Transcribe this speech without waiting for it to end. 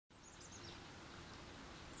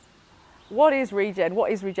What is regen? What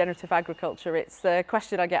is regenerative agriculture? It's the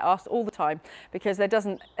question I get asked all the time because there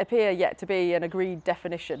doesn't appear yet to be an agreed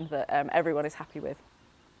definition that everyone is happy with.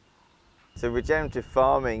 So regenerative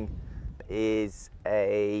farming is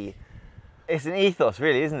it's an ethos,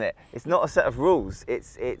 really, isn't it? It's not a set of rules.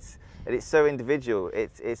 It's so individual.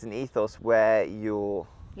 It's an ethos where you're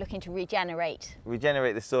looking to regenerate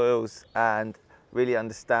the soils and really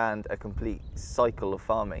understand a complete cycle of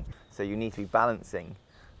farming. So you need to be balancing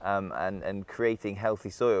and creating healthy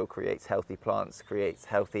soil creates healthy plants, creates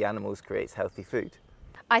healthy animals, creates healthy food.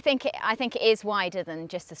 I think it is wider than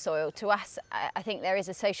just the soil. To us, I think there is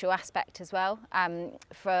a social aspect as well.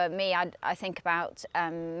 For me, I think about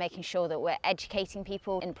making sure that we're educating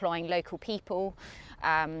people, employing local people,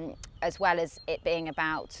 as well as it being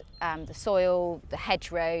about the soil, the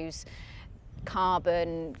hedgerows,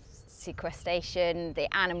 carbon sequestration,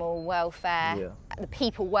 the animal welfare, the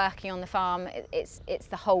people working on the farm. It's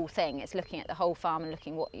the whole thing. It's looking at the whole farm and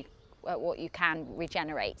looking at what you can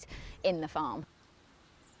regenerate in the farm.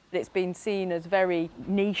 It's been seen as very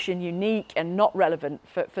niche and unique and not relevant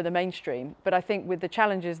for the mainstream. But I think with the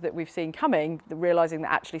challenges that we've seen coming, realising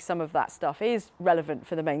that actually some of that stuff is relevant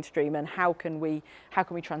for the mainstream, and how can we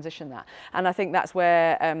transition that? And I think that's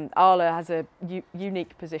where Arla has a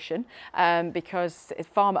unique position because it's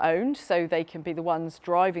farmer owned, so they can be the ones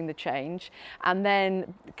driving the change, and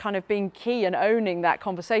then kind of being key and owning that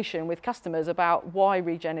conversation with customers about why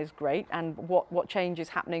regen is great and what change is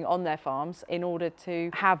happening on their farms in order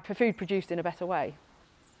to have food produced in a better way.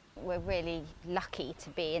 We're really lucky to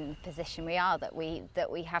be in the position we are, that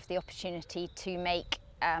we have the opportunity to make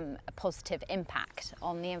a positive impact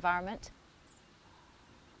on the environment.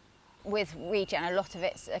 With regen, a lot of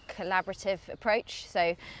it's a collaborative approach,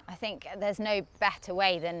 so I think there's no better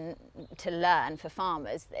way than to learn for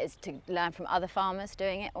farmers is to learn from other farmers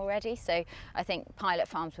doing it already. So I think pilot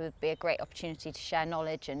farms would be a great opportunity to share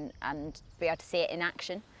knowledge and be able to see it in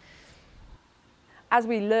action. As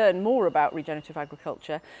we learn more about regenerative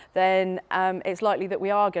agriculture, then it's likely that we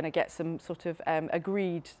are going to get some sort of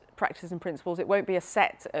agreed practices and principles. It won't be a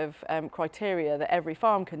set of criteria that every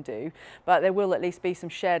farm can do, but there will at least be some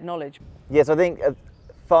shared knowledge. Yes, I think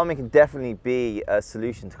farming can definitely be a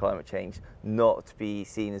solution to climate change, not be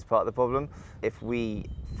seen as part of the problem. If we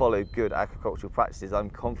follow good agricultural practices, I'm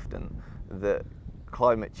confident that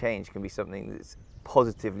climate change can be something that's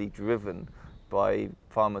positively driven by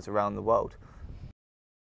farmers around the world.